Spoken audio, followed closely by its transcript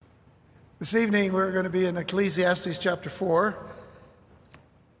This evening we're going to be in Ecclesiastes chapter 4,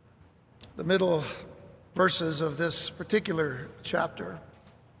 the middle verses of this particular chapter.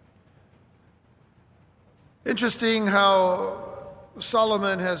 Interesting how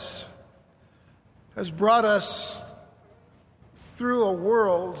Solomon has brought us through a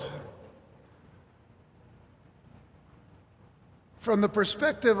world from the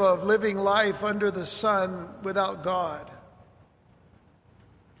perspective of living life under the sun without God.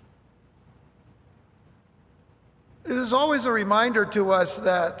 It is always a reminder to us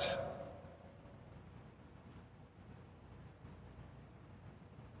that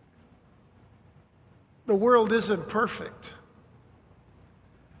the world isn't perfect.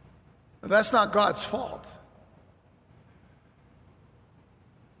 That's not God's fault.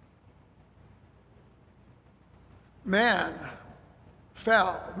 Man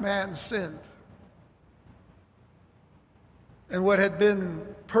fell, man sinned. And what had been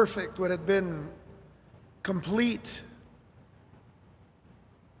perfect, what had been complete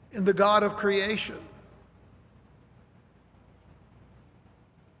in the God of creation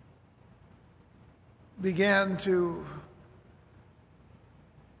began to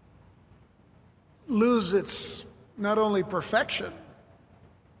lose its not only perfection,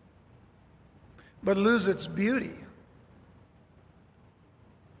 but lose its beauty.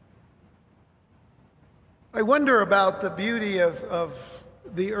 I wonder about the beauty of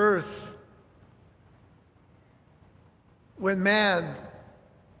the earth when man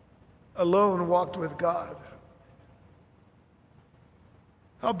alone walked with God.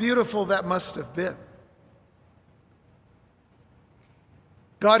 How beautiful that must have been.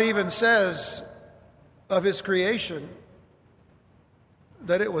 God even says of his creation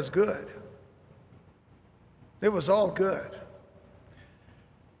that it was good. It was all good.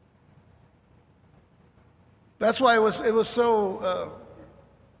 That's why it was so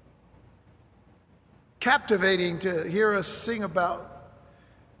captivating to hear us sing about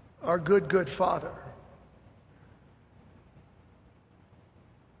our good Father.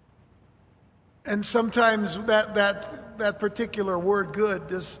 And sometimes that particular word good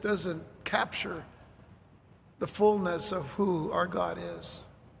just doesn't capture the fullness of who our God is.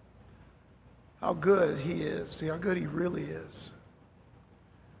 How good he is, how good he really is.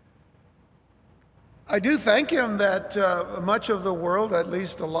 I do thank him that much of the world, at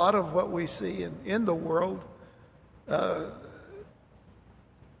least a lot of what we see in the world,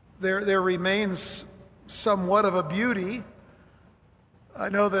 there remains somewhat of a beauty. I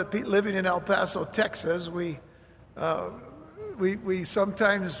know that living in El Paso, Texas, we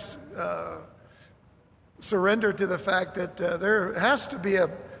sometimes surrender to the fact that there has to be a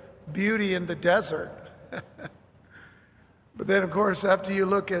beauty in the desert. But then, of course, after you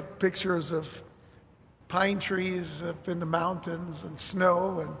look at pictures of pine trees up in the mountains and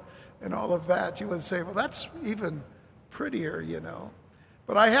snow and all of that, you would say, well, that's even prettier, you know.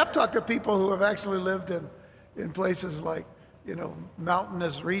 But I have talked to people who have actually lived in places like,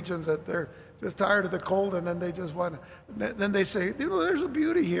 mountainous regions that they're just tired of the cold, and then they just want to, then they say, there's a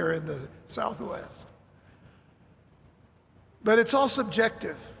beauty here in the Southwest. But it's all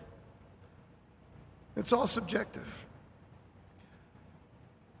subjective. It's all subjective.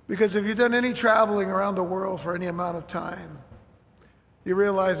 Because if you've done any traveling around the world for any amount of time, you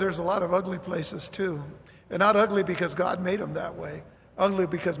realize there's a lot of ugly places too. And not ugly because God made them that way, ugly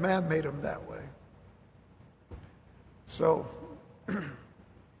because man made them that way. So,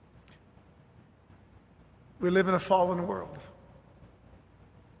 we live in a fallen world.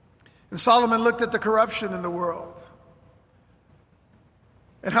 And Solomon looked at the corruption in the world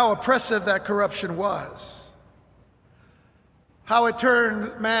and how oppressive that corruption was. How it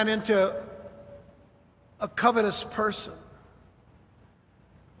turned man into a covetous person,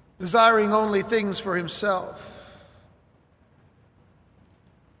 desiring only things for himself.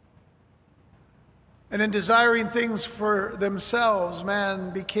 And in desiring things for themselves,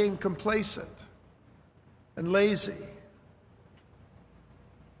 man became complacent and lazy.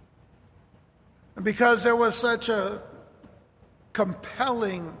 And because there was such a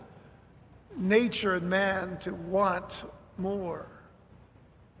compelling nature in man to want more,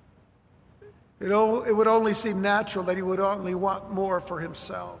 it would only seem natural that he would only want more for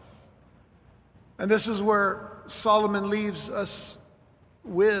himself. And this is where Solomon leaves us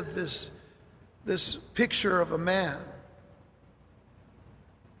with this picture of a man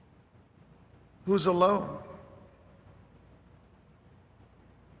who's alone.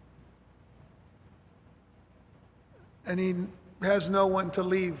 And he has no one to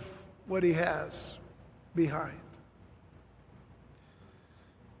leave what he has behind.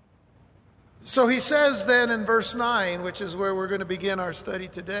 So he says then in verse 9, which is where we're going to begin our study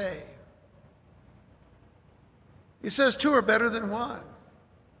today, He says two are better than one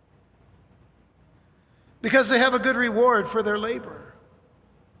because they have a good reward for their labor.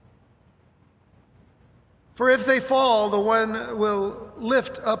 For if they fall, the one will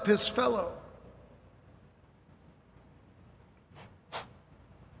lift up his fellow.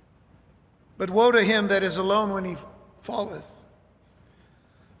 But woe to him that is alone when he falleth,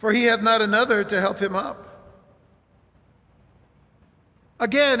 for he hath not another to help him up.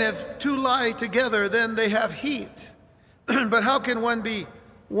 Again, if two lie together, then they have heat. But how can one be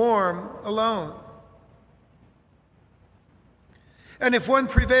warm alone? And if one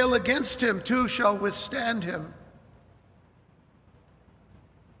prevail against him, two shall withstand him.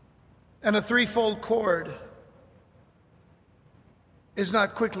 And a threefold cord is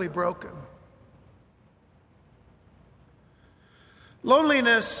not quickly broken.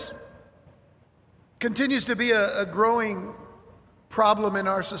 Loneliness continues to be a growing problem in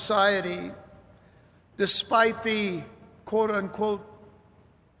our society, despite the quote-unquote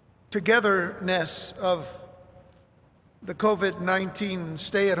togetherness of the COVID-19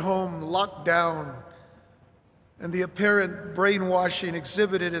 stay-at-home lockdown and the apparent brainwashing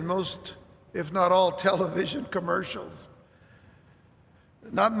exhibited in most, if not all, television commercials.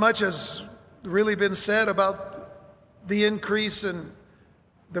 Not much has really been said about the increase in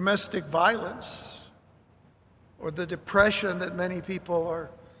domestic violence or the depression that many people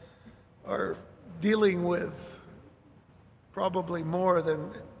are dealing with, probably more than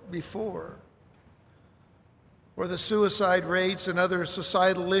before, or the suicide rates and other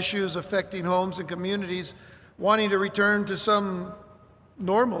societal issues affecting homes and communities wanting to return to some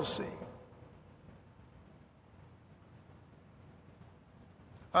normalcy.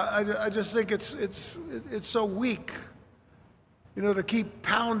 I just think it's so weak, to keep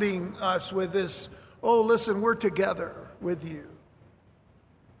pounding us with this, oh, listen, we're together with you.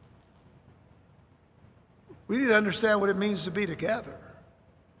 We need to understand what it means to be together,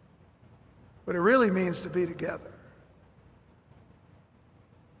 what it really means to be together,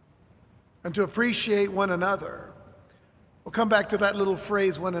 and to appreciate one another. We'll come back to that little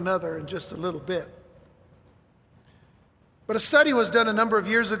phrase, one another, in just a little bit. But a study was done a number of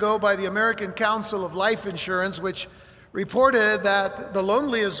years ago by the American Council of Life Insurance, which reported that the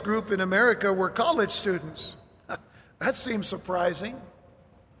loneliest group in America were college students. That seems surprising.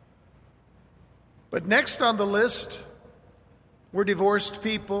 But next on the list were divorced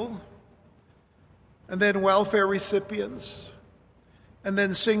people, and then welfare recipients, and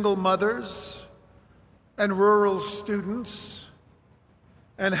then single mothers, and rural students,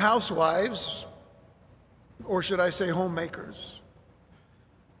 and housewives, or should I say homemakers,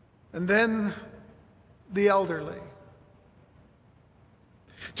 and then the elderly.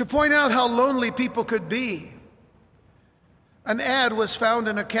 To point out how lonely people could be, an ad was found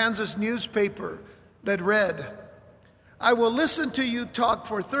in a Kansas newspaper that read, "I will listen to you talk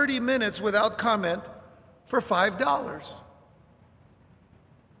for 30 minutes without comment for $5.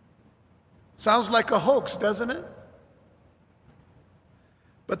 Sounds like a hoax, doesn't it?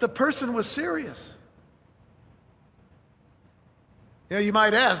 But the person was serious. You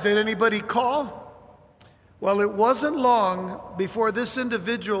might ask, did anybody call? Well, it wasn't long before this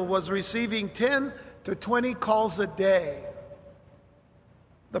individual was receiving 10 to 20 calls a day.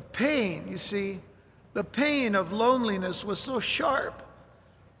 The pain, you see, the pain of loneliness was so sharp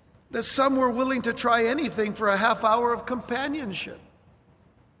that some were willing to try anything for a half hour of companionship.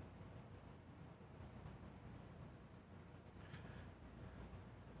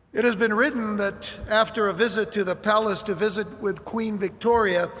 It has been written that after a visit to the palace to visit with Queen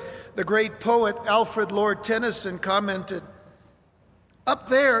Victoria, the great poet Alfred Lord Tennyson commented, "Up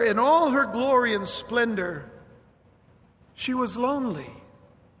there in all her glory and splendor, she was lonely.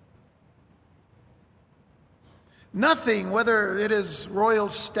 Nothing, whether it is royal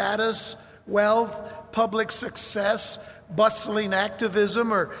status, wealth, public success, bustling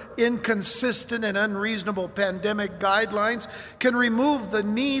activism, or inconsistent and unreasonable pandemic guidelines, can remove the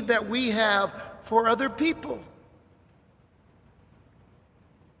need that we have for other people."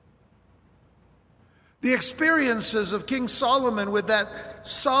 The experiences of King Solomon with that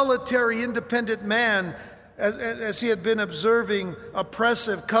solitary, independent man, as he had been observing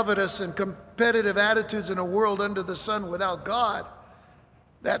oppressive, covetous, and competitive attitudes in a world under the sun without God,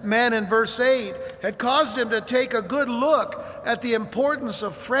 that man in verse 8 had caused him to take a good look at the importance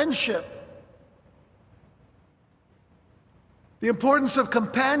of friendship, the importance of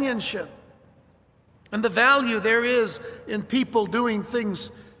companionship, and the value there is in people doing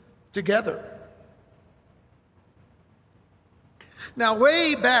things together. Now,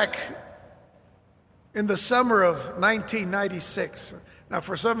 way back in the summer of 1996, Now,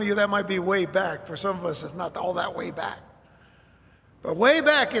 for some of you, that might be way back. For some of us, it's not all that way back. But way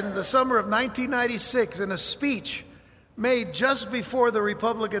back in the summer of 1996, in a speech made just before the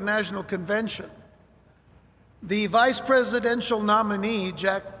Republican National Convention, the vice presidential nominee,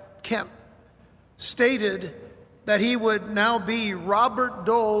 Jack Kemp, stated that he would now be Robert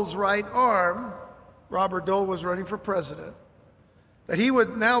Dole's right arm. Robert Dole was running for president. That he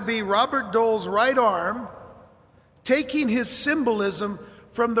would now be Robert Dole's right arm, taking his symbolism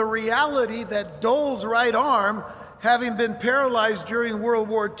from the reality that Dole's right arm, having been paralyzed during World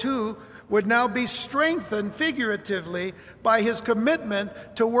War II, would now be strengthened figuratively by his commitment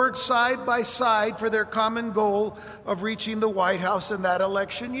to work side by side for their common goal of reaching the White House in that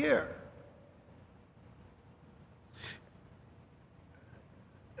election year.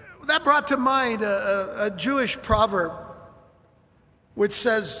 That brought to mind a Jewish proverb which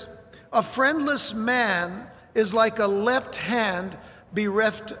says, "A friendless man is like a left hand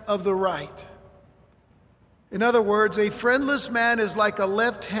bereft of the right." In other words, a friendless man is like a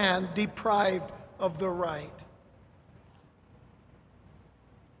left hand deprived of the right.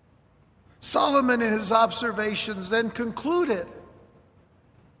 Solomon, in his observations, then concluded,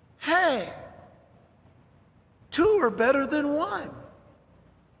 hey, two are better than one.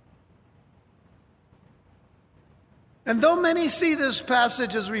 And though many see this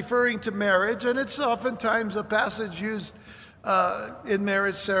passage as referring to marriage, and it's oftentimes a passage used in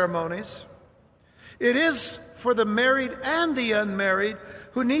marriage ceremonies, it is for the married and the unmarried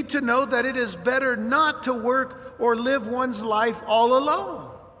who need to know that it is better not to work or live one's life all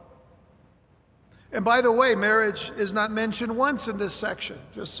alone. And by the way, marriage is not mentioned once in this section,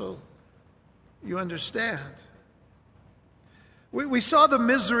 just so you understand. We saw the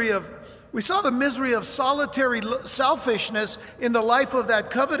misery of solitary selfishness in the life of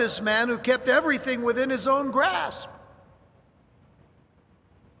that covetous man who kept everything within his own grasp.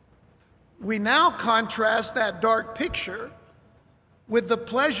 We now contrast that dark picture with the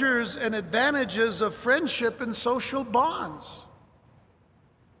pleasures and advantages of friendship and social bonds.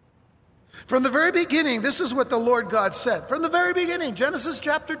 From the very beginning, this is what the Lord God said. From the very beginning, Genesis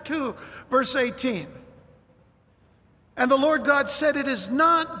chapter 2, verse 18. And the Lord God said, "It is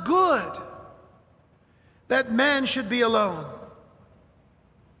not good that man should be alone.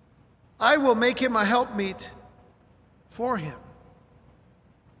 I will make him a helpmeet for him."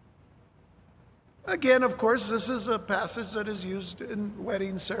 Again, of course, this is a passage that is used in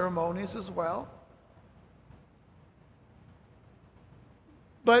wedding ceremonies as well.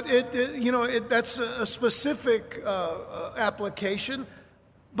 But that's a specific application.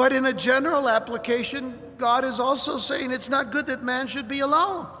 But in a general application, God is also saying it's not good that man should be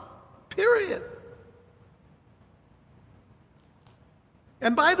alone, period.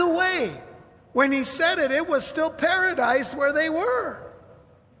 And by the way, when he said it, it was still paradise where they were.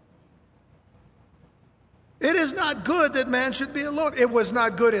 It is not good that man should be alone. It was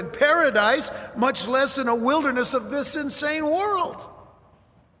not good in paradise, much less in a wilderness of this insane world.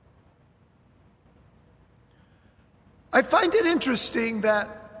 I find it interesting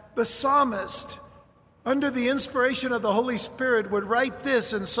that the psalmist, under the inspiration of the Holy Spirit, would write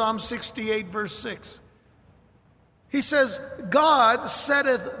this in Psalm 68, verse 6. He says, "God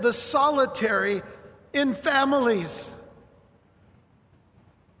setteth the solitary in families."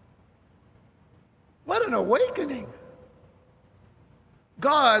 What an awakening.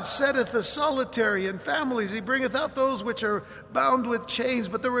 God setteth the solitary in families. He bringeth out those which are bound with chains,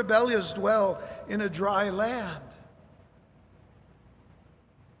 but the rebellious dwell in a dry land.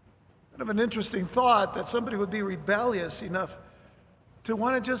 Kind of an interesting thought that somebody would be rebellious enough to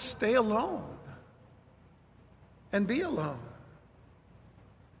want to just stay alone and be alone.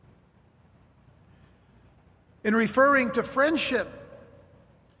 In referring to friendship,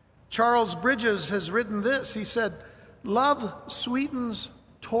 Charles Bridges has written this. He said, "Love sweetens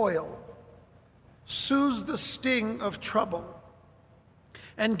toil, soothes the sting of trouble,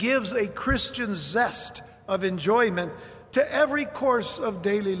 and gives a Christian zest of enjoyment to every course of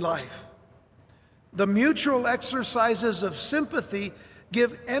daily life. The mutual exercises of sympathy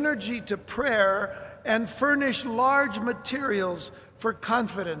give energy to prayer and furnish large materials for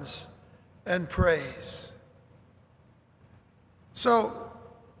confidence and praise." So,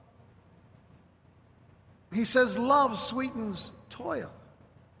 he says, love sweetens toil.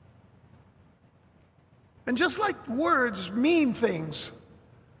 And just like words mean things,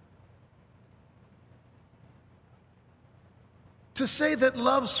 to say that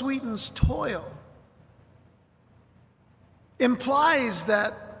love sweetens toil implies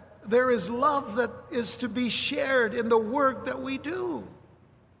that there is love that is to be shared in the work that we do.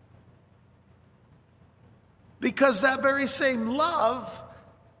 because that very same love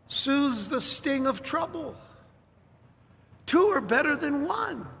soothes the sting of trouble. Two are better than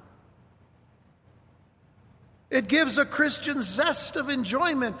one. It gives a Christian zest of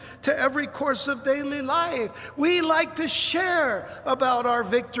enjoyment to every course of daily life. We like to share about our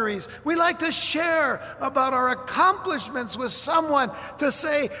victories. We like to share about our accomplishments with someone to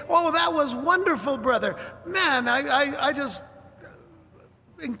say, oh, that was wonderful, brother. Man, I just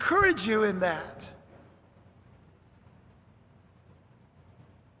encourage you in that.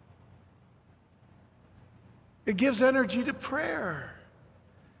 It gives energy to prayer.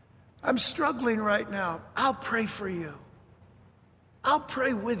 I'm struggling right now. I'll pray for you. I'll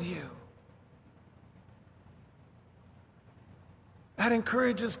pray with you. That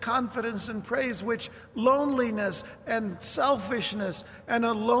encourages confidence and praise, which loneliness and selfishness and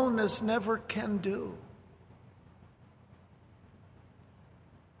aloneness never can do.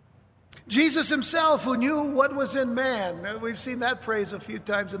 Jesus himself, who knew what was in man, we've seen that phrase a few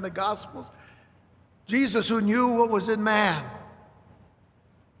times in the Gospels. Jesus, who knew what was in man,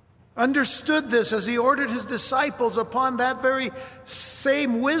 understood this as he ordered his disciples upon that very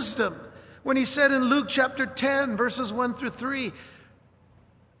same wisdom when he said in Luke chapter 10, verses 1 through 3,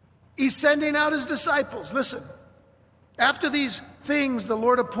 he's sending out his disciples. Listen, after these things, the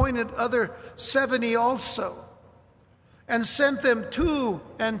Lord appointed other 70 also, and sent them two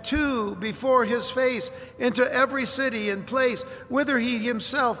and two before his face into every city and place whither he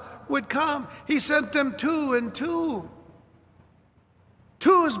himself would come. He sent them two and two.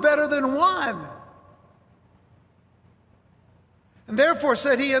 Two is better than one. And therefore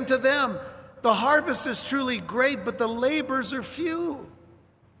said he unto them, the harvest is truly great, but the labors are few.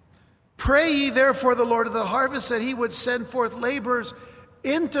 Pray ye therefore the Lord of the harvest that he would send forth laborers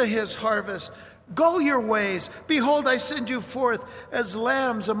into his harvest. Go your ways. Behold, I send you forth as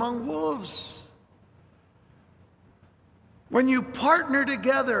lambs among wolves. When you partner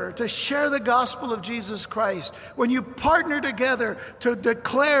together to share the gospel of Jesus Christ, when you partner together to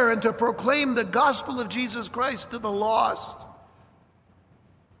declare and to proclaim the gospel of Jesus Christ to the lost,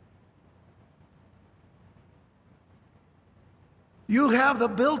 you have the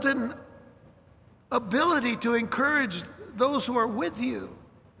built-in ability to encourage those who are with you.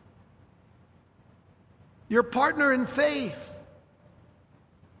 Your partner in faith.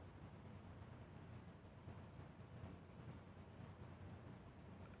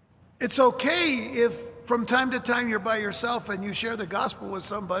 It's okay if from time to time you're by yourself and you share the gospel with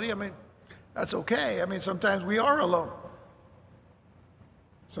somebody. I mean, that's okay. I mean, sometimes we are alone.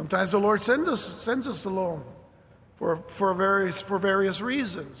 Sometimes the Lord sends us alone for various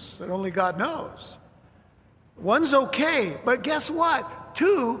reasons that only God knows. One's okay, but guess what?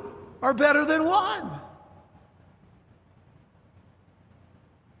 Two are better than one.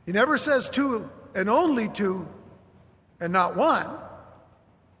 He never says two and only two and not one.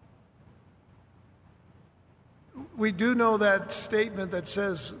 We do know that statement that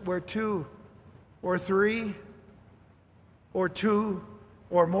says where two or three or two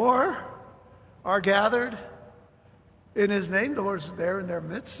or more are gathered in his name, the Lord's there in their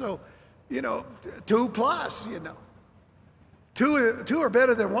midst. So, two plus, Two are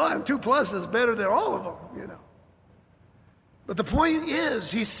better than one. Two plus is better than all of them, But the point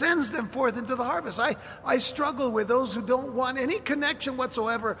is, he sends them forth into the harvest. I struggle with those who don't want any connection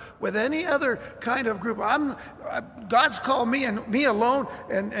whatsoever with any other kind of group. God's called me and me alone,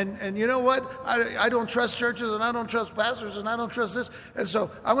 and you know what? I don't trust churches, and I don't trust pastors, and I don't trust this, and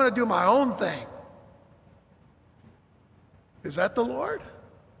so I'm going to do my own thing. Is that the Lord?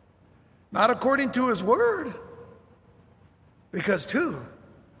 Not according to his word, because two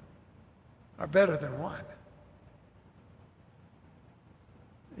are better than one.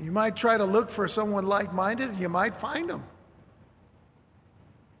 You might try to look for someone like-minded, you might find them.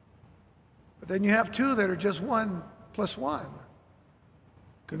 But then you have two that are just one plus one.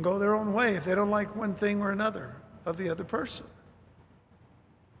 Can go their own way if they don't like one thing or another of the other person.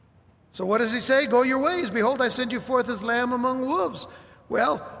 So what does he say? Go your ways. Behold, I send you forth as lamb among wolves.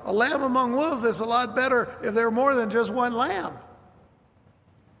 Well, a lamb among wolves is a lot better if there are more than just one lamb.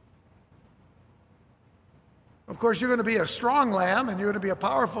 Of course, you're going to be a strong lamb, and you're going to be a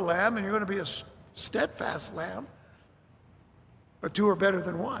powerful lamb, and you're going to be a steadfast lamb. But two are better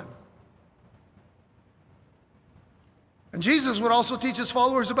than one. And Jesus would also teach his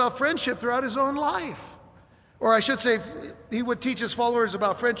followers about friendship throughout his own life. Or I should say, he would teach his followers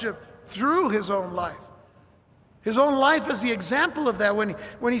about friendship through his own life. His own life is the example of that.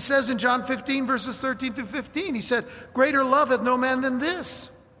 When he says in John 15, verses 13 through 15, he said, greater love hath no man than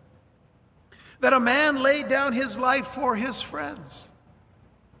this, that a man laid down his life for his friends.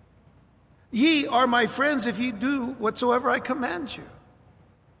 Ye are my friends if ye do whatsoever I command you.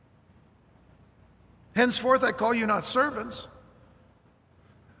 Henceforth I call you not servants,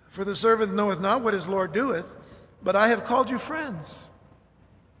 for the servant knoweth not what his Lord doeth, but I have called you friends.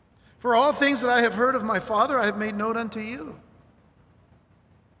 For all things that I have heard of my Father I have made known unto you.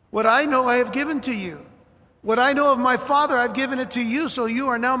 What I know I have given to you. What I know of my Father I've given it to you, so you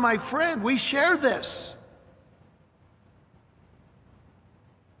are now my friend. We share this.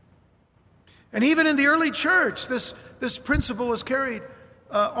 And even in the early church, this principle was carried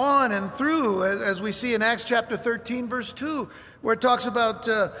on and through, as we see in Acts chapter 13, verse 2, where it talks about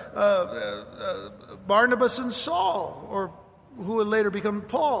Barnabas and Saul, or who would later become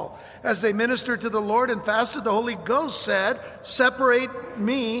Paul. As they ministered to the Lord and fasted, the Holy Ghost said, separate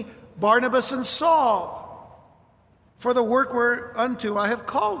me, Barnabas and Saul, for the work whereunto I have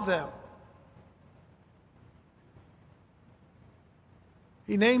called them.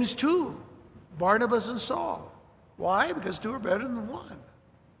 He names two, Barnabas and Saul. Why? Because two are better than one.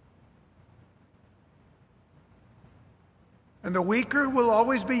 And the weaker will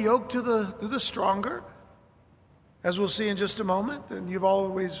always be yoked to the stronger, as we'll see in just a moment. And you've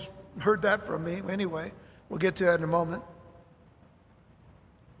always heard that from me anyway. We'll get to that in a moment.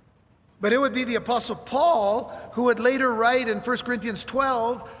 But it would be the Apostle Paul who would later write in 1 Corinthians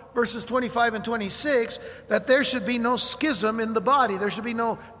 12, verses 25 and 26, that there should be no schism in the body. There should be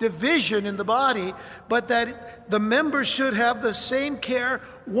no division in the body, but that the members should have the same care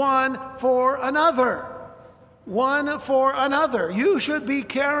one for another. One for another. You should be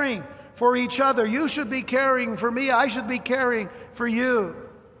caring for each other. You should be caring for me. I should be caring for you.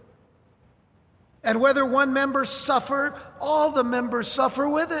 And whether one member suffer, all the members suffer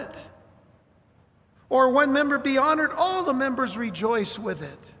with it. Or one member be honored, all the members rejoice with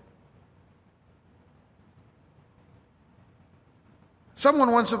it.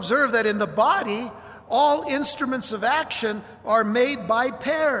 Someone once observed that in the body, all instruments of action are made by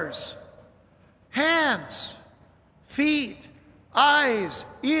pairs. Hands, feet, eyes,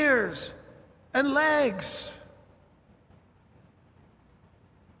 ears, and legs.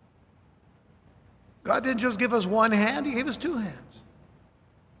 God didn't just give us one hand, He gave us two hands.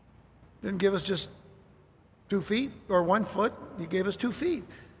 Didn't give us just 2 feet or 1 foot, He gave us 2 feet.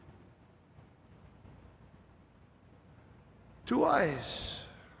 2 eyes.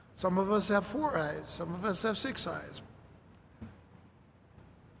 Some of us have 4 eyes, some of us have 6 eyes.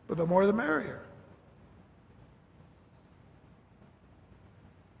 But the more the merrier.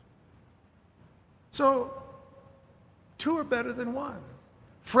 So, 2 are better than 1.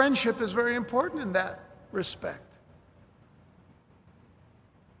 Friendship is very important in that respect.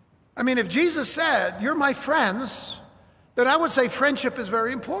 I mean, if Jesus said, you're my friends, then I would say friendship is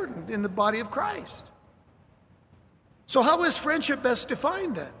very important in the body of Christ. So how is friendship best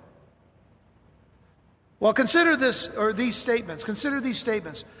defined then? Well, consider this, or these statements. Consider these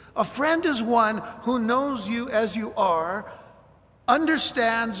statements. A friend is one who knows you as you are,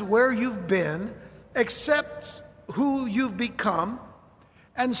 understands where you've been, accepts who you've become,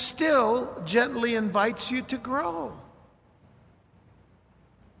 and still gently invites you to grow.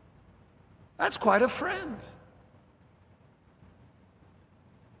 That's quite a friend.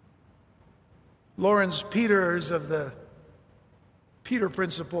 Lawrence Peters of the Peter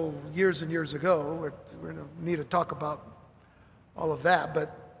Principle years and years ago, we're going to need to talk about all of that,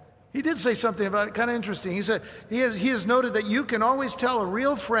 but he did say something about it kind of interesting. He said he has noted that you can always tell a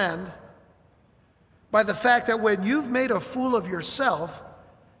real friend by the fact that when you've made a fool of yourself,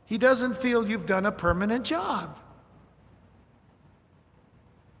 he doesn't feel you've done a permanent job.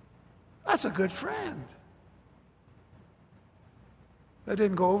 That's a good friend. That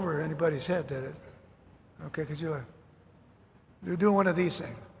didn't go over anybody's head, did it? Okay, because you're doing one of these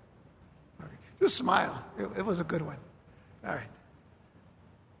things. Okay. Just smile. It was a good one. All right.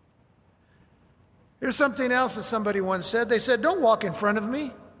 Here's something else that somebody once said. They said, don't walk in front of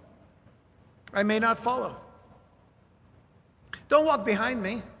me. I may not follow. Don't walk behind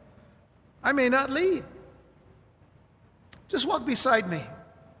me. I may not lead. Just walk beside me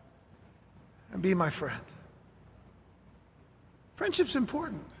and be my friend. Friendship's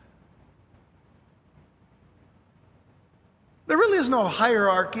important. There really is no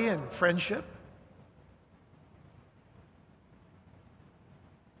hierarchy in friendship.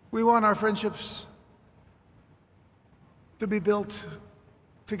 We want our friendships to be built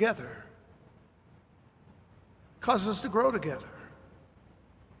together. It causes us to grow together.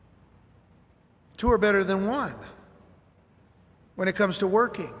 2 are better than 1 when it comes to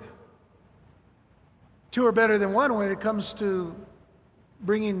working. 2 are better than 1 when it comes to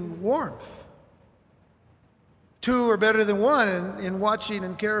bringing warmth. Two are better than one in watching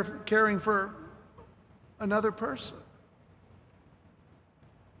and caring for another person.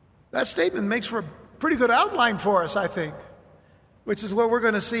 That statement makes for a pretty good outline for us, I think, which is what we're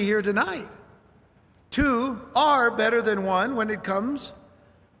going to see here tonight. Two are better than one when it comes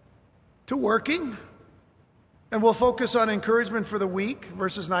to working. And we'll focus on encouragement for the weak,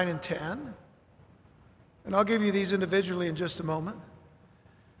 verses 9 and 10. And I'll give you these individually in just a moment.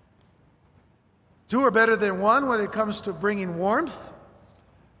 Two are better than one when it comes to bringing warmth,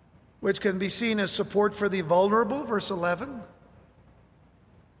 which can be seen as support for the vulnerable, verse 11.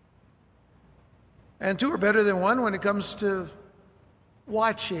 And two are better than one when it comes to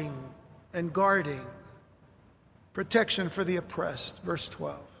watching and guarding, protection for the oppressed, verse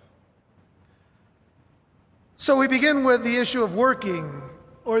 12. So we begin with the issue of working,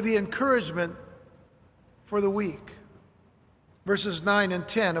 or the encouragement for the weak, verses 9 and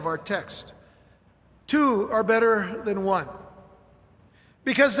 10 of our text. Two are better than one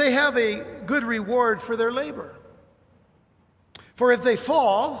because they have a good reward for their labor. For if they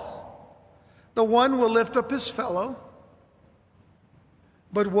fall, the one will lift up his fellow.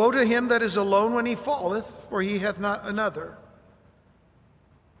 But woe to him that is alone when he falleth, for he hath not another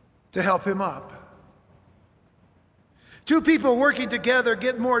to help him up. Two people working together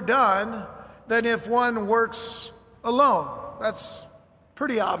get more done than if one works alone. That's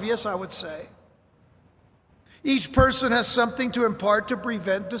pretty obvious, I would say. Each person has something to impart to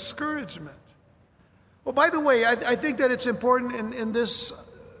prevent discouragement. Well, by the way, I think that it's important in this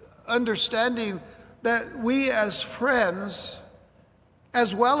understanding that we as friends,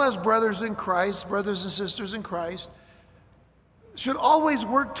 as well as brothers in Christ, brothers and sisters in Christ, should always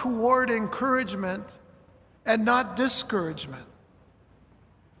work toward encouragement and not discouragement.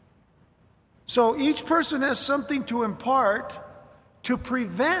 So each person has something to impart to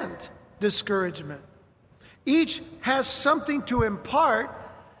prevent discouragement. Each has something to impart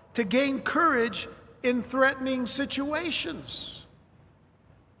to gain courage in threatening situations.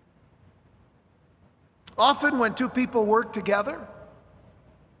 Often when two people work together,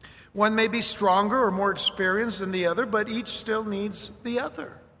 one may be stronger or more experienced than the other, but each still needs the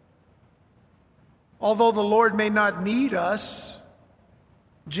other. Although the Lord may not need us,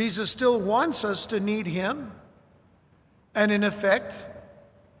 Jesus still wants us to need him. And in effect,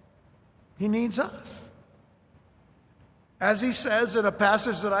 he needs us. As he says in a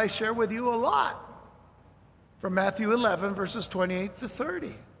passage that I share with you a lot, from Matthew 11, verses 28 to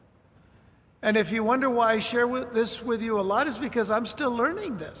 30. And if you wonder why I share this with you a lot, it's because I'm still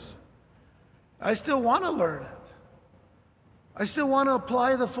learning this. I still want to learn it. I still want to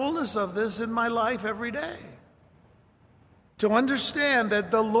apply the fullness of this in my life every day. To understand that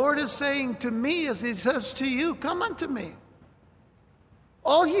the Lord is saying to me, as he says to you, come unto me,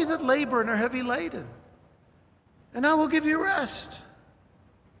 all ye that labor and are heavy laden, and I will give you rest.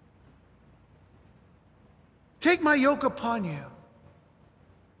 Take my yoke upon you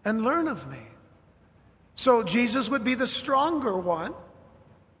and learn of me. So Jesus would be the stronger one.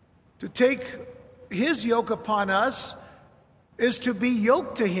 To take his yoke upon us is to be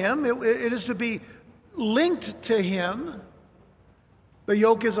yoked to him. It is to be linked to him. The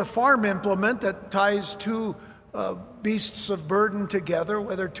yoke is a farm implement that ties two beasts of burden together,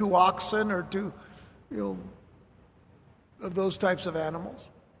 whether two oxen or two, of those types of animals.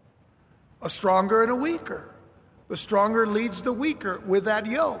 A stronger and a weaker. The stronger leads the weaker with that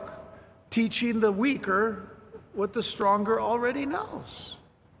yoke, teaching the weaker what the stronger already knows.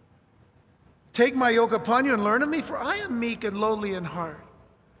 Take my yoke upon you and learn of me, for I am meek and lowly in heart.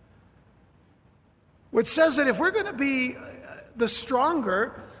 Which says that if we're going to be the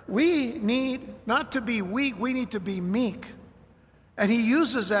stronger, we need not to be weak, we need to be meek. And he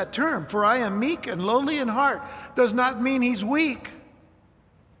uses that term, for I am meek and lowly in heart. Does not mean he's weak.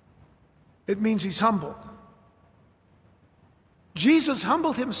 It means he's humbled. Jesus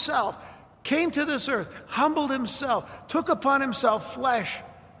humbled himself, came to this earth, humbled himself, took upon himself flesh,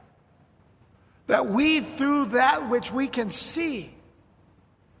 that we, through that which we can see,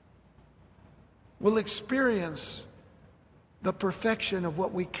 will experience the perfection of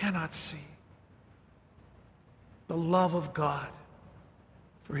what we cannot see. The love of God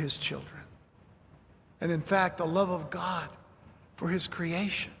for his children. And in fact, the love of God for his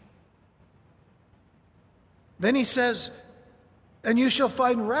creation. Then he says, and you shall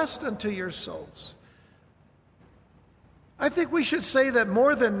find rest unto your souls. I think we should say that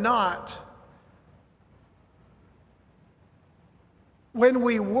more than not, when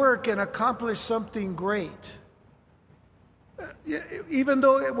we work and accomplish something great, even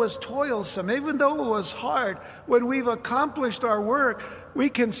though it was toilsome, even though it was hard, when we've accomplished our work, we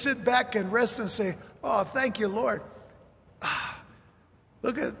can sit back and rest and say, Oh, thank you, Lord.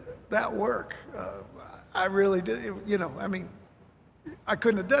 Look at that work. I really did, I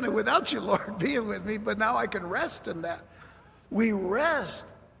couldn't have done it without you, Lord, being with me, but now I can rest in that. We rest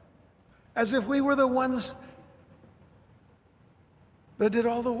as if we were the ones that did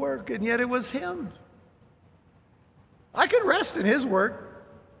all the work, and yet it was Him. I can rest in His work.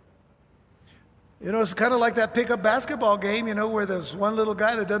 It's kind of like that pickup basketball game, where there's one little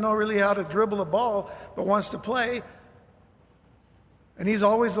guy that doesn't know really how to dribble a ball, but wants to play. And he's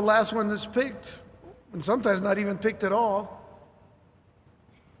always the last one that's picked, and sometimes not even picked at all.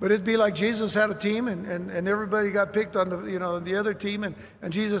 But it'd be like Jesus had a team, and everybody got picked on the other team,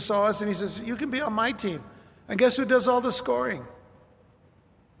 and Jesus saw us, and He says, you can be on my team. And guess who does all the scoring?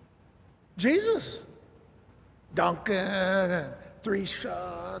 Jesus. Dunking, and 3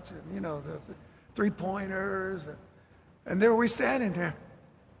 shots, and the 3-pointers, and there we standing there.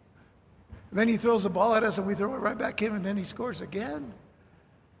 And then He throws the ball at us, and we throw it right back in, and then He scores again.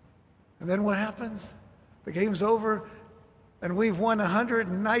 And then what happens? The game's over, and we've won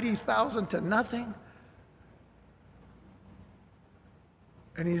 190,000 to nothing.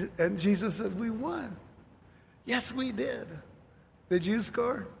 And Jesus says, we won. Yes, we did. Did you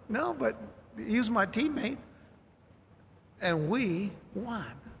score? No, but he was my teammate. And we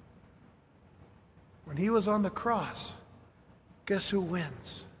won. When He was on the cross, guess who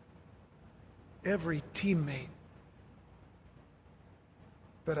wins? Every teammate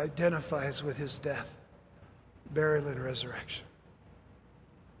that identifies with His death, burial, and resurrection.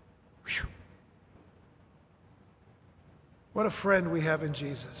 Whew. What a friend we have in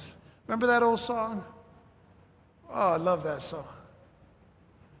Jesus. Remember that old song? Oh, I love that song.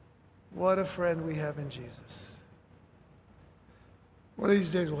 What a friend we have in Jesus. One of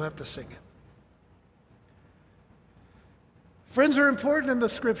these days we'll have to sing it. Friends are important in the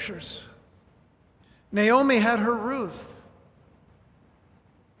Scriptures. Naomi had her Ruth.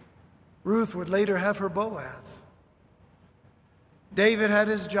 Ruth would later have her Boaz. David had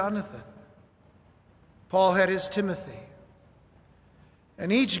his Jonathan. Paul had his Timothy.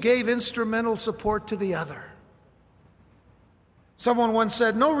 And each gave instrumental support to the other. Someone once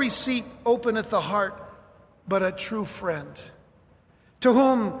said, no receipt openeth the heart, but a true friend, to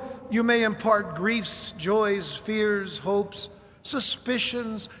whom you may impart griefs, joys, fears, hopes,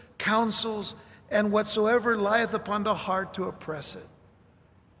 suspicions, counsels, and whatsoever lieth upon the heart to oppress it.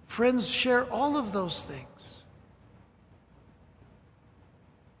 Friends share all of those things.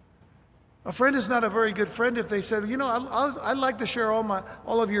 A friend is not a very good friend if they said, I'd like to share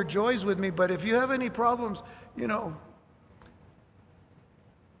all of your joys with me, but if you have any problems,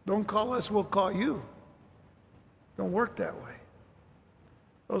 don't call us, we'll call you. Don't work that way.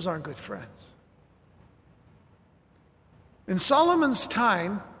 Those aren't good friends. In Solomon's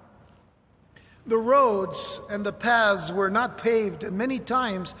time, the roads and the paths were not paved, and many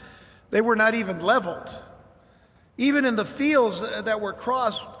times they were not even leveled. Even in the fields that were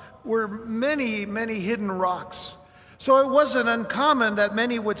crossed were many, many hidden rocks. So it wasn't uncommon that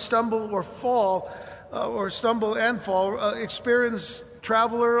many would stumble or fall, experienced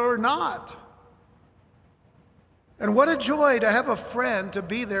traveler or not. And what a joy to have a friend to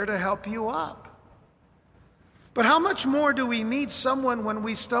be there to help you up. But how much more do we need someone when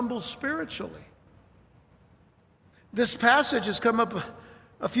we stumble spiritually? This passage has come up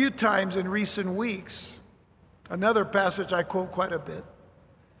a few times in recent weeks. Another passage I quote quite a bit,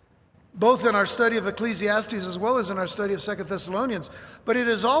 both in our study of Ecclesiastes as well as in our study of 2 Thessalonians. But it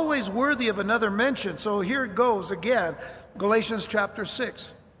is always worthy of another mention. So here it goes again, Galatians chapter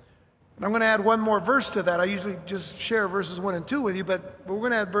 6. And I'm going to add one more verse to that. I usually just share verses 1 and 2 with you, but we're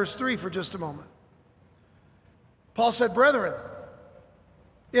going to add verse 3 for just a moment. Paul said, brethren,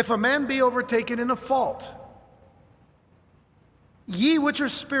 if a man be overtaken in a fault, ye which are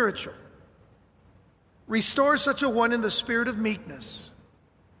spiritual, restore such a one in the spirit of meekness,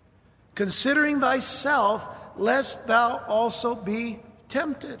 considering thyself, lest thou also be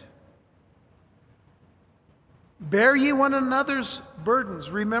tempted. Bear ye one another's burdens.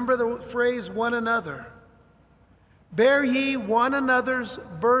 Remember the phrase, one another. Bear ye one another's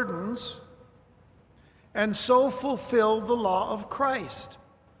burdens, and so fulfill the law of Christ.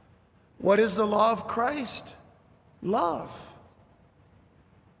 What is the law of Christ? Love.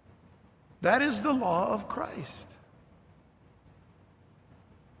 That is the law of Christ.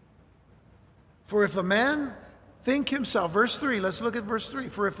 For if a man think himself, verse 3, let's look at verse 3.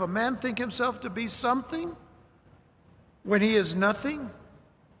 For if a man think himself to be something when he is nothing,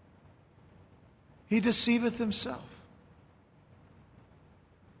 he deceiveth himself.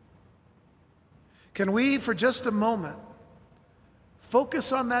 Can we, for just a moment,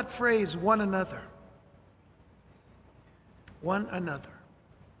 focus on that phrase, one another? one another.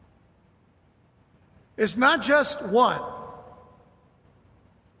 It's not just one.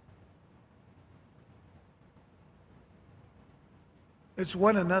 It's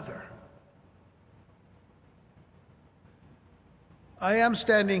one another. I am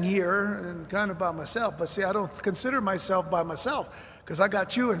standing here and kind of by myself, but see, I don't consider myself by myself because I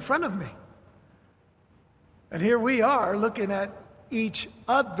got you in front of me. And here we are looking at each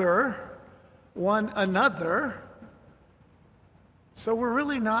other, one another. So we're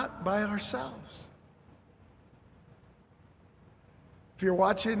really not by ourselves. If you're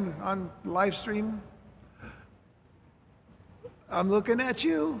watching on live stream, I'm looking at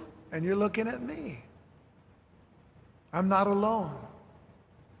you and you're looking at me. I'm not alone,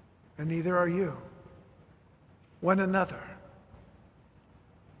 and neither are you. One another.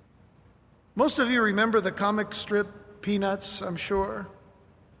 Most of you remember the comic strip Peanuts, I'm sure.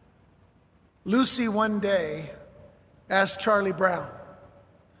 Lucy one day asked Charlie Brown,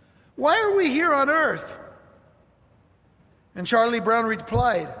 "Why are we here on earth?" And Charlie Brown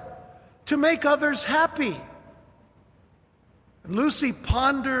replied, "To make others happy." And Lucy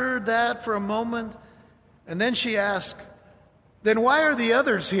pondered that for a moment, and then she asked, "Then why are the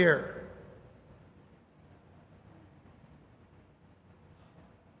others here?"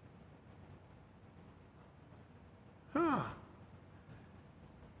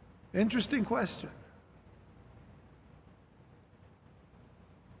 Interesting question.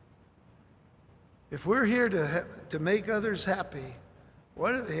 If we're here to make others happy,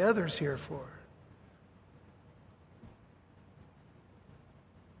 what are the others here for?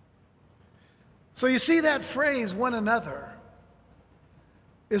 So you see, that phrase, one another,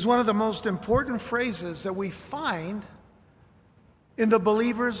 is one of the most important phrases that we find in the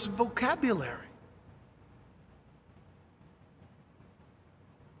believer's vocabulary.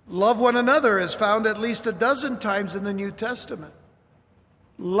 Love one another is found at least a dozen times in the New Testament.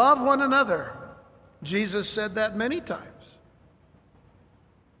 Love one another. Jesus said that many times.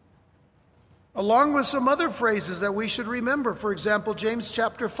 Along with some other phrases that we should remember. For example, James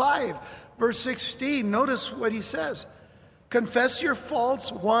chapter 5, verse 16. Notice what he says. Confess your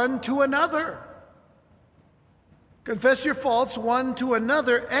faults one to another. Confess your faults one to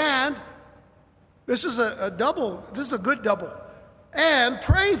another, and this is a good double. And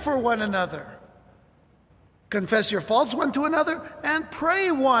pray for one another. Confess your faults one to another, and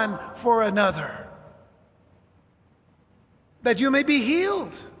pray one for another, that you may be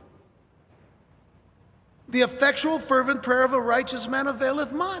healed. The effectual, fervent prayer of a righteous man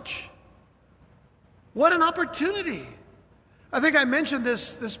availeth much. What an opportunity. I think I mentioned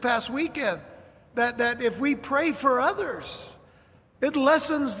this past weekend, that if we pray for others, it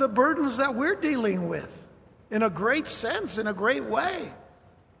lessens the burdens that we're dealing with in a great sense, in a great way.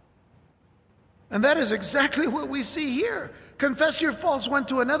 And that is exactly what we see here. Confess your faults one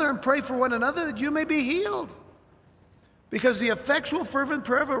to another and pray for one another that you may be healed. Because the effectual, fervent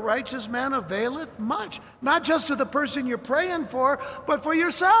prayer of a righteous man availeth much. Not just to the person you're praying for, but for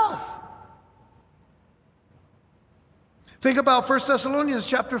yourself. Think about 1 Thessalonians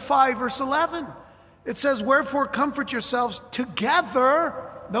chapter 5, verse 11. It says, "Wherefore comfort yourselves together."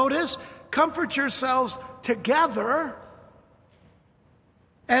 Notice, comfort yourselves together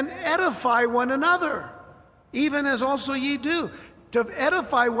and edify one another, even as also ye do. To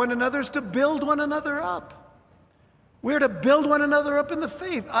edify one another is to build one another up. We're to build one another up in the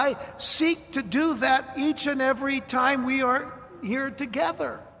faith. I seek to do that each and every time we are here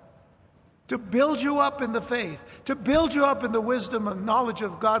together. To build you up in the faith, to build you up in the wisdom and knowledge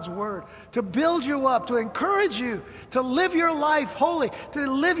of God's word, to build you up, to encourage you to live your life holy,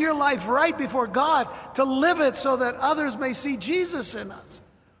 to live your life right before God, to live it so that others may see Jesus in us.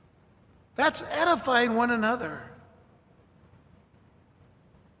 That's edifying one another.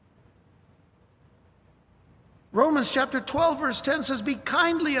 Romans chapter 12, verse 10 says, "Be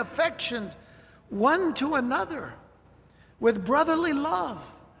kindly affectioned one to another with brotherly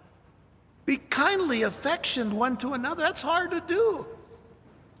love." Be kindly affectioned one to another. That's hard to do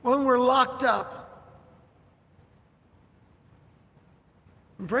when we're locked up.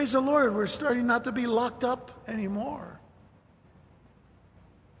 And praise the Lord, we're starting not to be locked up anymore.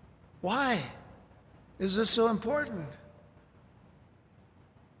 Why is this so important?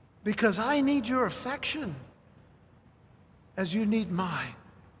 Because I need your affection as you need mine.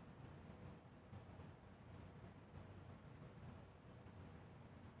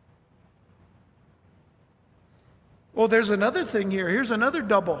 Well, there's another thing here. Here's another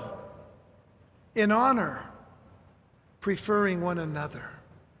double. In honor, preferring one another.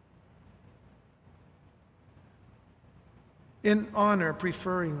 In honor,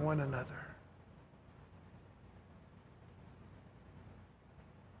 preferring one another.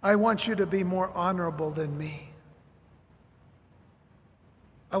 I want you to be more honorable than me.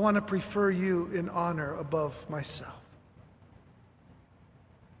 I want to prefer you in honor above myself.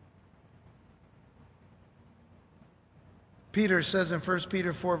 Peter says in 1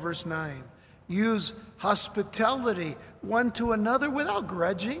 Peter 4, verse 9, use hospitality one to another without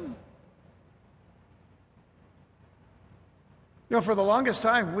grudging. You know, for the longest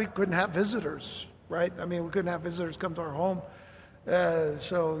time, we couldn't have visitors, right? I mean, we couldn't have visitors come to our home.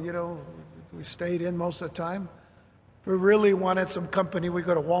 So, you know, we stayed in most of the time. If we really wanted some company, we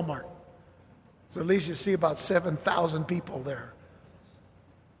go to Walmart. So at least you see about 7,000 people there.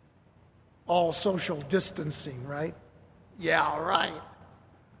 All social distancing, right? Yeah, right.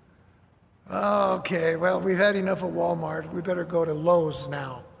 Okay, well, we've had enough of Walmart. We better go to Lowe's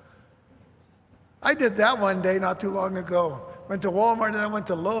now. I did that one day not too long ago. Went to Walmart and then I went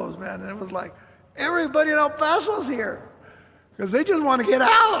to Lowe's, man. And it was like, everybody in El Paso's here. Because they just want to get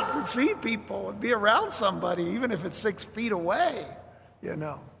out and see people and be around somebody, even if it's 6 feet away. You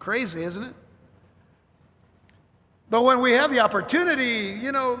know, crazy, isn't it? But when we have the opportunity,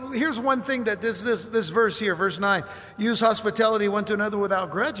 you know, here's one thing that this verse here, verse 9, use hospitality one to another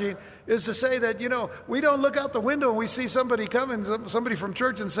without grudging, is to say that, you know, we don't look out the window and we see somebody coming, somebody from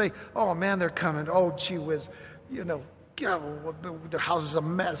church, and say, oh, man, they're coming. Oh, gee whiz, you know, the house is a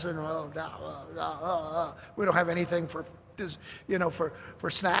mess, and we don't have anything for this, you know, for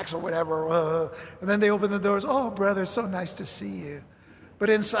snacks or whatever. And then they open the doors. Oh, brother, so nice to see you. But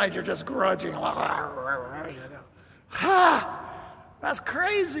inside you're just grudging. You know. That's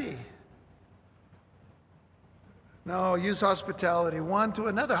crazy. No, use hospitality one to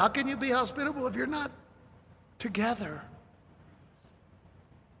another. How can you be hospitable if you're not together?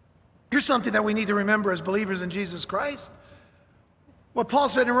 Here's something that we need to remember as believers in Jesus Christ. What Paul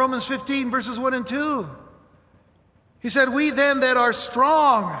said in Romans 15, verses 1 and 2. He said, we then that are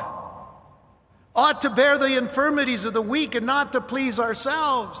strong ought to bear the infirmities of the weak and not to please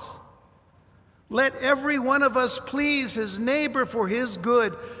ourselves. Let every one of us please his neighbor for his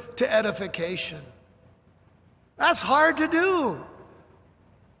good to edification. That's hard to do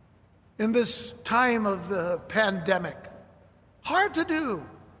in this time of the pandemic. Hard to do.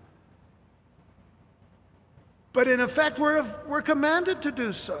 But in effect, we're commanded to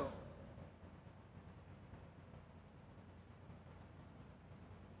do so.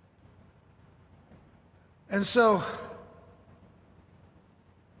 And so,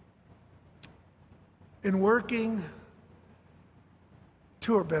 in working,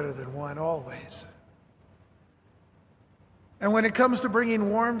 two are better than one, always. And when it comes to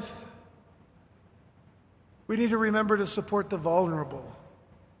bringing warmth, we need to remember to support the vulnerable,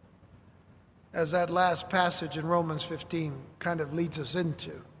 as that last passage in Romans 15 kind of leads us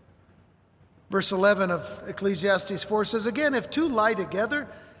into. Verse 11 of Ecclesiastes 4 says, again, if two lie together,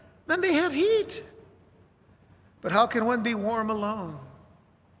 then they have heat. But how can one be warm alone?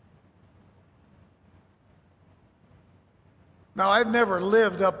 Now, I've never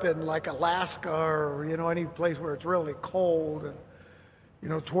lived up in like Alaska or, you know, any place where it's really cold and, you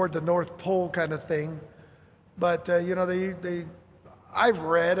know, toward the North Pole kind of thing. But, you know, I've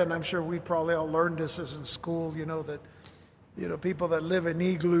read, and I'm sure we probably all learned this as in school, you know, that, you know, people that live in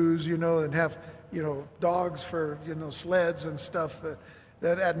igloos, you know, and have, you know, dogs for, you know, sleds and stuff,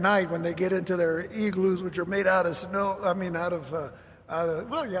 that at night when they get into their igloos, which are made out of snow, out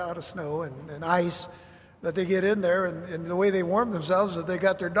of snow and ice, that they get in there, and the way they warm themselves is they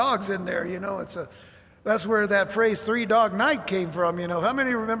got their dogs in there, you know. That's where that phrase 3 Dog Night came from, you know. How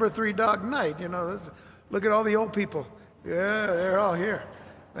many remember 3 Dog Night? You know, look at all the old people. Yeah, they're all here.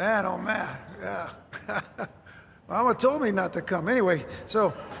 Man, oh man, yeah. Mama told me not to come. Anyway,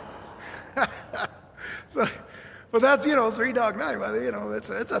 so but that's, you know, 3 Dog Night. You know, it's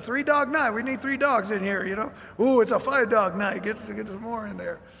a 3 Dog Night. We need 3 dogs in here, you know. Ooh, it's a 5 Dog Night. Get some more in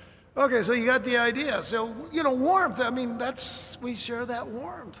there. Okay, so you got the idea. So, you know, warmth, I mean, we share that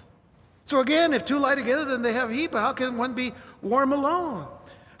warmth. So again, if two lie together, then they have heat, but how can one be warm alone?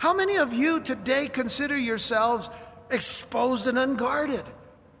 How many of you today consider yourselves exposed and unguarded?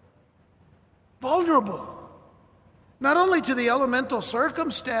 Vulnerable. Not only to the elemental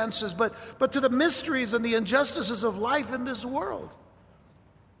circumstances, but to the mysteries and the injustices of life in this world.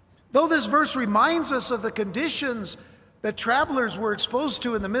 Though this verse reminds us of the conditions that travelers were exposed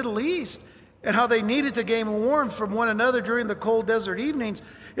to in the Middle East and how they needed to gain warmth from one another during the cold desert evenings,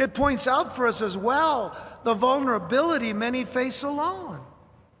 it points out for us as well the vulnerability many face alone.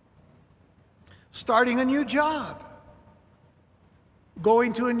 Starting a new job,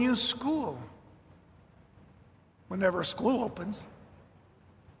 going to a new school, whenever school opens,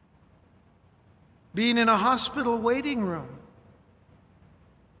 being in a hospital waiting room,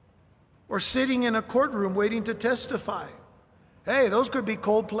 or sitting in a courtroom waiting to testify. Hey, those could be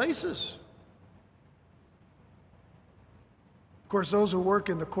cold places. Of course, those who work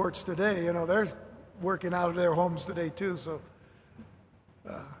in the courts today, they're working out of their homes today too. So,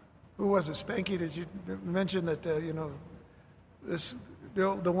 who was it? Spanky, did you mention that,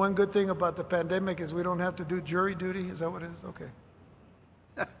 the one good thing about the pandemic is we don't have to do jury duty? Is that what it is? Okay.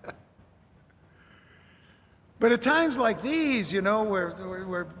 But at times like these,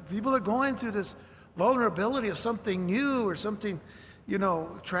 where people are going through this vulnerability of something new or something,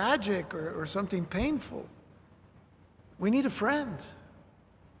 tragic or something painful, we need a friend.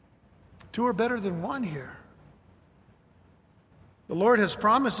 Two are better than one here. The Lord has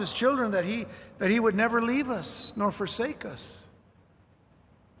promised His children that He would never leave us nor forsake us.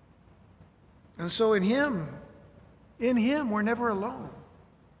 And so in Him, we're never alone.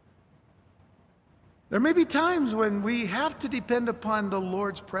 There may be times when we have to depend upon the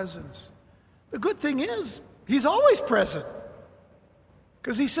Lord's presence. The good thing is, He's always present,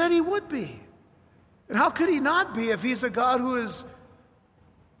 because He said He would be. And how could He not be if He's a God who is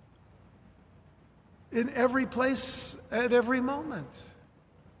in every place at every moment?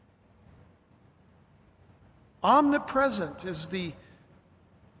 Omnipresent is the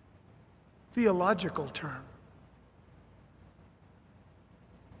theological term.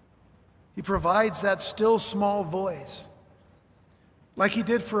 He provides that still small voice, like He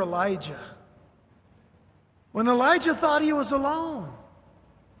did for Elijah. When Elijah thought he was alone,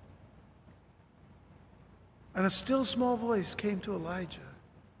 and a still small voice came to Elijah.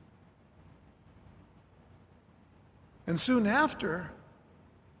 And soon after,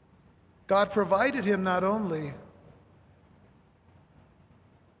 God provided him not only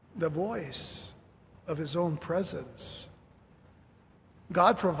the voice of His own presence,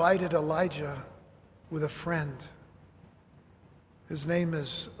 God provided Elijah with a friend. His name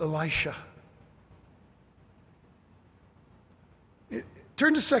is Elisha.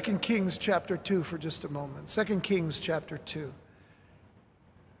 Turn to 2 Kings chapter 2 for just a moment. 2 Kings chapter 2.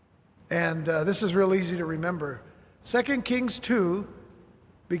 And this is real easy to remember. 2 Kings 2,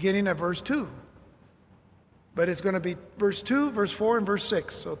 beginning at verse 2. But it's going to be verse 2, verse 4, and verse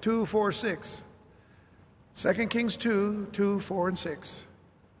 6. So 2, 4, 6. 2 Kings 2, 2, 4, and 6.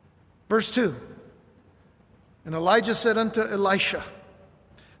 Verse 2. And Elijah said unto Elisha.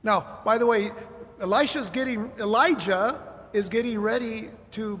 Now, by the way, Elijah is getting ready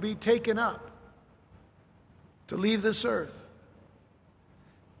to be taken up, to leave this earth.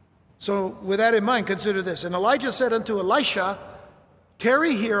 So with that in mind, consider this. And Elijah said unto Elisha,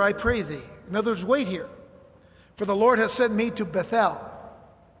 tarry here, I pray thee. In other words, wait here. For the Lord has sent me to Bethel.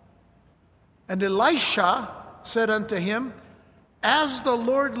 And Elisha said unto him, as the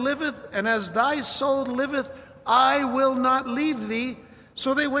Lord liveth, and as thy soul liveth, I will not leave thee.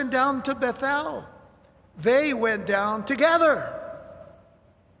 So they went down to Bethel. They went down together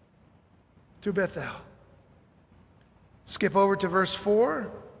to Bethel. Skip over to verse 4.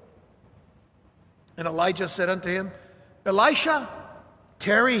 And Elijah said unto him, Elisha,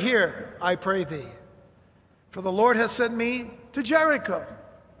 tarry here, I pray thee. For the Lord has sent me to Jericho.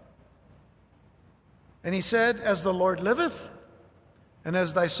 And he said, as the Lord liveth, and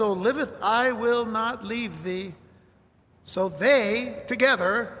as thy soul liveth, I will not leave thee. So they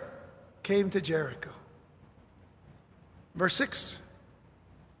together came to Jericho. Verse 6.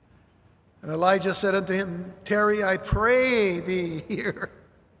 And Elijah said unto him, tarry, I pray thee here,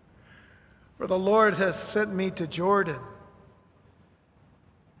 for the Lord hath sent me to Jordan.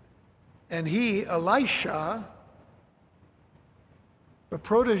 And he, Elisha, the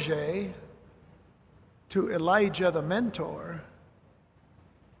protege to Elijah the mentor,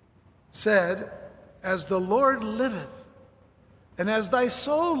 said, as the Lord liveth, and as thy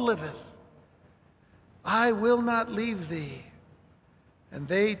soul liveth, I will not leave thee. And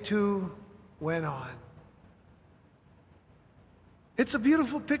they too went on. It's a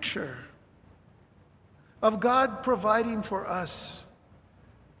beautiful picture of God providing for us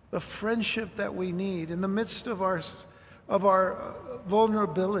the friendship that we need in the midst of our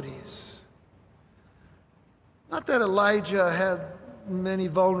vulnerabilities. Not that Elijah had many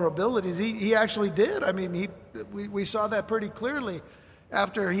vulnerabilities. He actually did. I mean, we saw that pretty clearly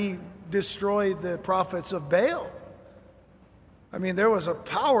after he destroyed the prophets of Baal. I mean, there was a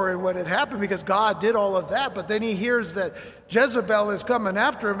power in what had happened because God did all of that, but then he hears that Jezebel is coming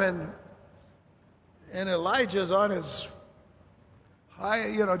after him, and Elijah's on his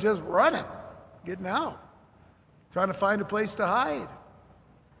high, just running, getting out, trying to find a place to hide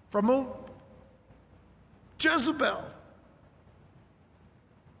from who? Jezebel.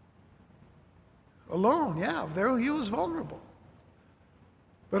 Alone, yeah, there he was vulnerable.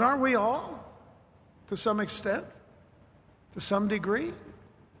 But aren't we all, to some extent, to some degree?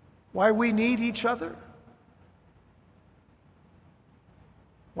 Why we need each other?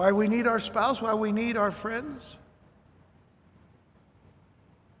 Why we need our spouse? Why we need our friends?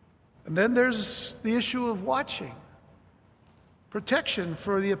 And then there's the issue of watching, protection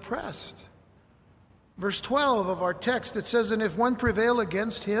for the oppressed. Verse 12 of our text, it says, "And if one prevail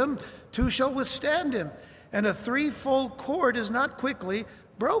against him, two shall withstand him. And a threefold cord is not quickly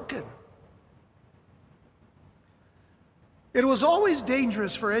broken." It was always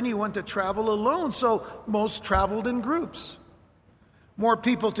dangerous for anyone to travel alone, so most traveled in groups. More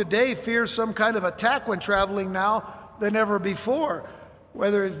people today fear some kind of attack when traveling now than ever before,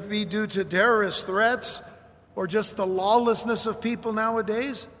 whether it be due to terrorist threats or just the lawlessness of people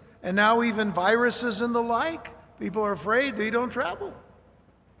nowadays, and now even viruses and the like. People are afraid they don't travel.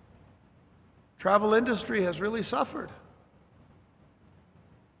 Travel industry has really suffered.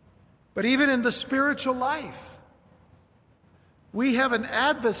 But even in the spiritual life, we have an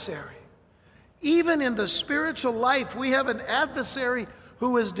adversary. Even in the spiritual life, we have an adversary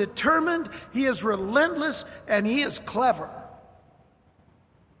who is determined, he is relentless, and he is clever.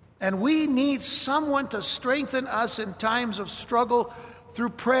 And we need someone to strengthen us in times of struggle through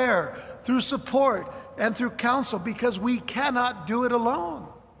prayer, through support, and through counsel, because we cannot do it alone.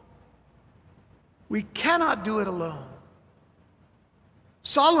 We cannot do it alone.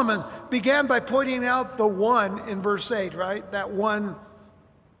 Solomon began by pointing out the one in verse 8, right? That one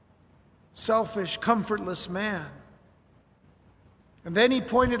selfish, comfortless man. And then he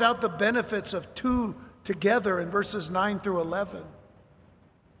pointed out the benefits of two together in verses 9 through 11.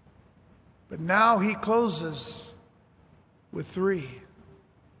 But now he closes with three.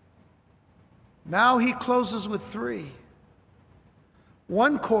 Now he closes with three.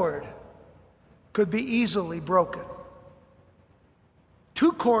 One cord could be easily broken.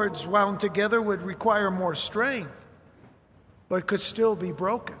 Two cords wound together would require more strength, but could still be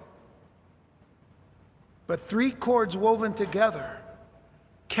broken. But three cords woven together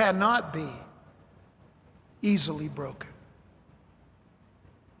cannot be easily broken.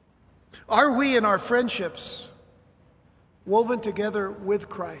 Are we in our friendships woven together with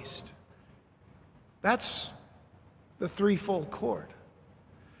Christ? That's the threefold cord.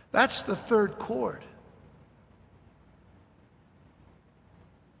 That's the third cord.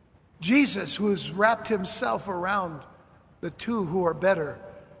 Jesus, who has wrapped himself around the two who are better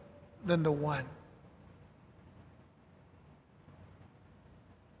than the one.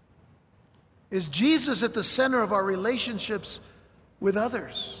 Is Jesus at the center of our relationships with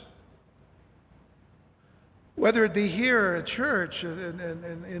others? Whether it be here at church,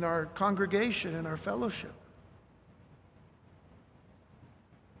 in our congregation, in our fellowship,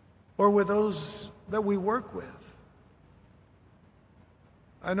 or with those that we work with.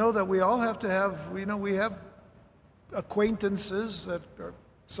 I know that we all have to have, we have acquaintances that are,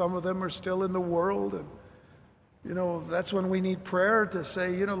 some of them are still in the world, and that's when we need prayer to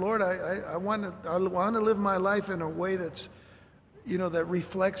say, Lord, I want to live my life in a way that's, that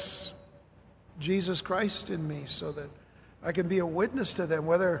reflects Jesus Christ in me, so that I can be a witness to them,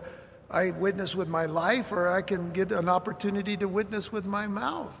 whether I witness with my life or I can get an opportunity to witness with my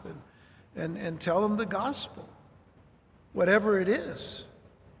mouth and tell them the gospel, whatever it is.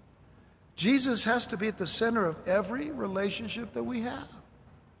 Jesus has to be at the center of every relationship that we have.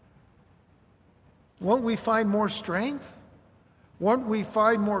 Won't we find more strength? Won't we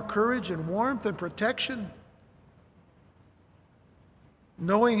find more courage and warmth and protection?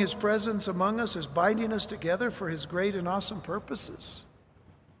 Knowing his presence among us is binding us together for his great and awesome purposes.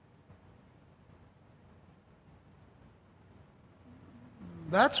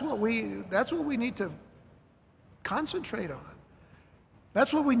 That's what we need to concentrate on.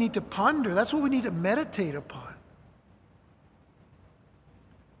 That's what we need to ponder. That's what we need to meditate upon.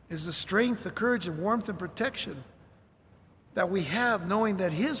 Is the strength, the courage, and warmth and protection that we have, knowing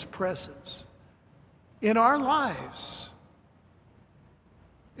that his presence in our lives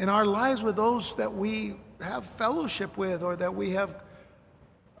with those that we have fellowship with or that we have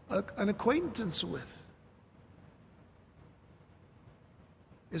an acquaintance with,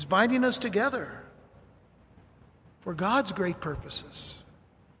 is binding us together for God's great purposes.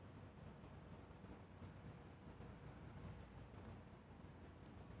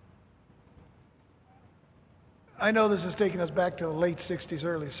 I know this is taking us back to the late 60s,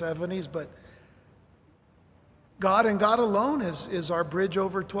 early 70s, but God and God alone is our bridge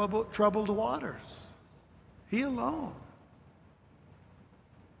over troubled waters. He alone.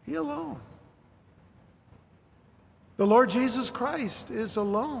 He alone. The Lord Jesus Christ is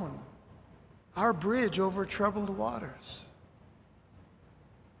alone our bridge over troubled waters.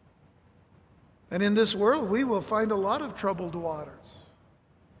 And in this world, we will find a lot of troubled waters.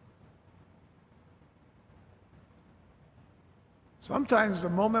 Sometimes the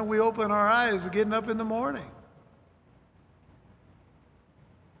moment we open our eyes is getting up in the morning.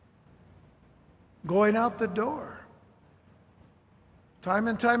 Going out the door. Time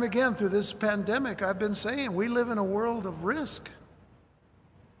and time again through this pandemic, I've been saying we live in a world of risk.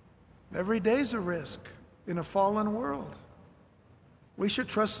 Every day's a risk in a fallen world. We should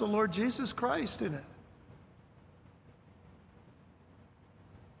trust the Lord Jesus Christ in it.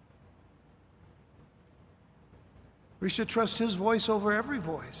 We should trust His voice over every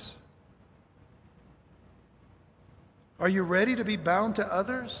voice. Are you ready to be bound to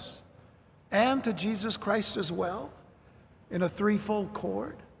others and to Jesus Christ as well in a threefold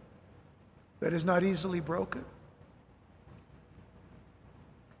cord that is not easily broken?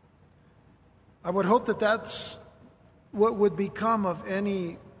 I would hope that that's what would become of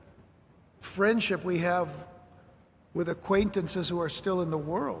any friendship we have with acquaintances who are still in the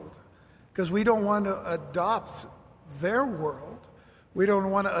world, because we don't want to adopt their world. We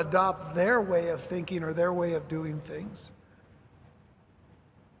don't want to adopt their way of thinking or their way of doing things.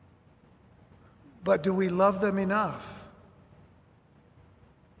 But do we love them enough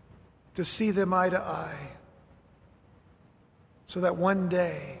to see them eye to eye so that one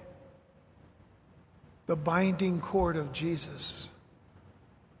day the binding cord of Jesus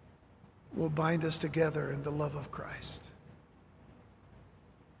will bind us together in the love of Christ?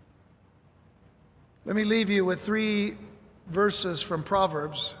 Let me leave you with 3 verses from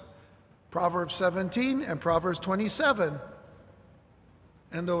Proverbs. Proverbs 17 and Proverbs 27.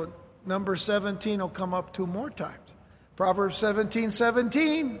 And the number 17 will come up 2 more times. Proverbs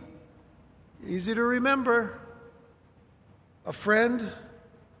 17:17. Easy to remember. A friend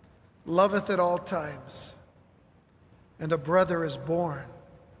loveth at all times, and a brother is born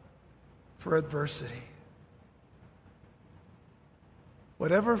for adversity.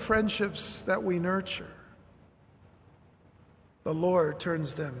 Whatever friendships that we nurture, the Lord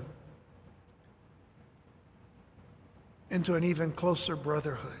turns them into an even closer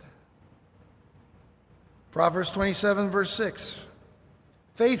brotherhood. Proverbs 27, verse 6.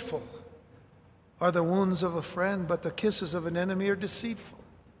 Faithful are the wounds of a friend, but the kisses of an enemy are deceitful.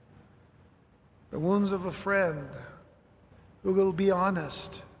 The wounds of a friend who will be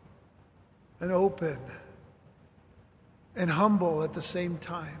honest and open and humble at the same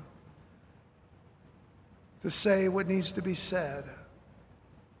time to say what needs to be said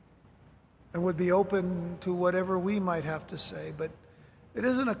and would be open to whatever we might have to say. But it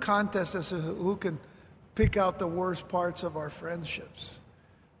isn't a contest as to who can pick out the worst parts of our friendships.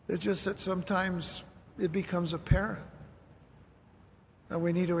 It's just that sometimes it becomes apparent and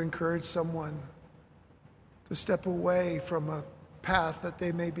we need to encourage someone to step away from a path that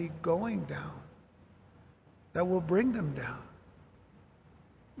they may be going down that will bring them down.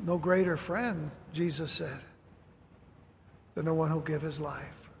 No greater friend, Jesus said, than the one who'll give his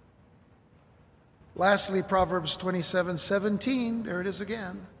life. Lastly, Proverbs 27:17, there it is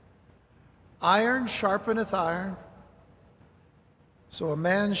again. Iron sharpeneth iron, so a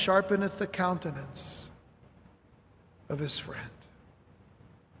man sharpeneth the countenance of his friend.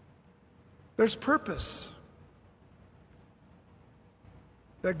 There's purpose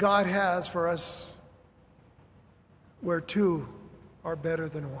that God has for us where 2 are better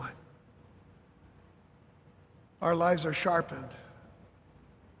than 1. Our lives are sharpened.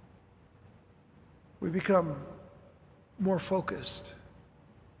 We become more focused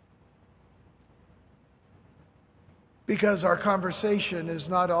because our conversation is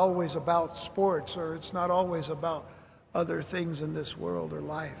not always about sports, or it's not always about other things in this world or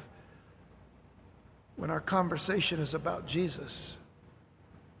life. When our conversation is about Jesus,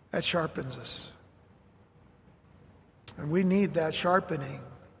 that sharpens us. And we need that sharpening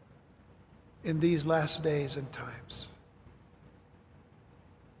in these last days and times.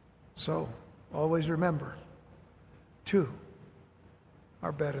 So, always remember, 2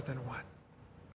 are better than 1.